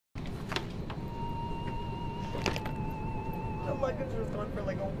my goodness, was going for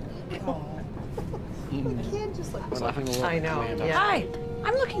like a week. I can't just like. We're laughing a little. I know. Amanda. Yeah. Hi,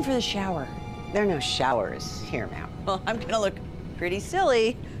 I'm looking for the shower. There are no showers here, ma'am. Well, I'm gonna look pretty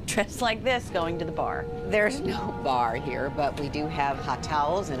silly dressed like this going to the bar. There's no bar here, but we do have hot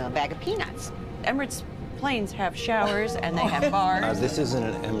towels and a bag of peanuts. Emirates planes have showers and they have bars. This isn't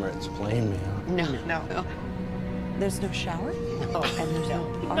an Emirates plane, ma'am. No. There's no shower? Oh, And there's no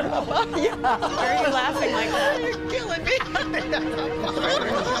bar? yeah. Why are you laughing like that? You're killing me.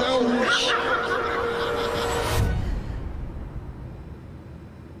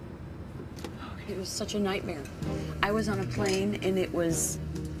 It was such a nightmare. I was on a plane and it was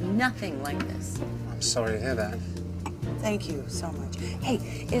nothing like this. I'm sorry to hear that. Thank you so much. Hey,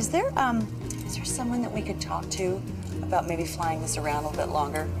 is there someone that we could talk to about maybe flying this around a little bit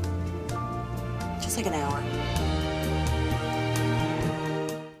longer? Just like an hour.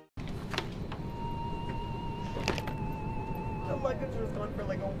 Oh my goodness, was going for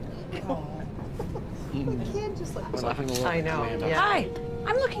like a week. I can't just like. We're laughing a little. I know. Amanda. Yeah. Hi,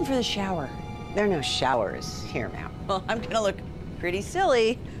 I'm looking for the shower. There are no showers here, ma'am. Well, I'm gonna look pretty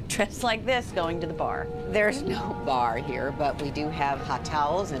silly dressed like this going to the bar. There's no bar here, but we do have hot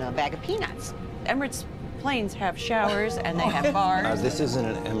towels and a bag of peanuts. Emirates planes have showers and they have bars. This isn't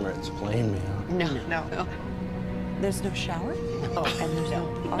an Emirates plane, ma'am. No. There's no shower? Oh, And there's no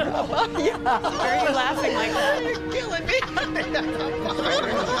bar? yeah. Why are you laughing like that? You're killing me.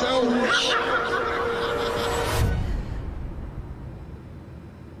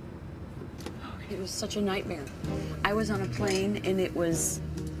 It was such a nightmare. I was on a plane and it was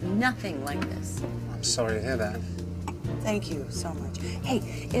nothing like this. I'm sorry to hear that. Thank you so much. Hey,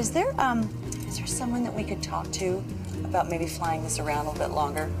 is there someone that we could talk to about maybe flying this around a little bit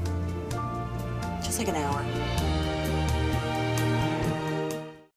longer? Just like an hour.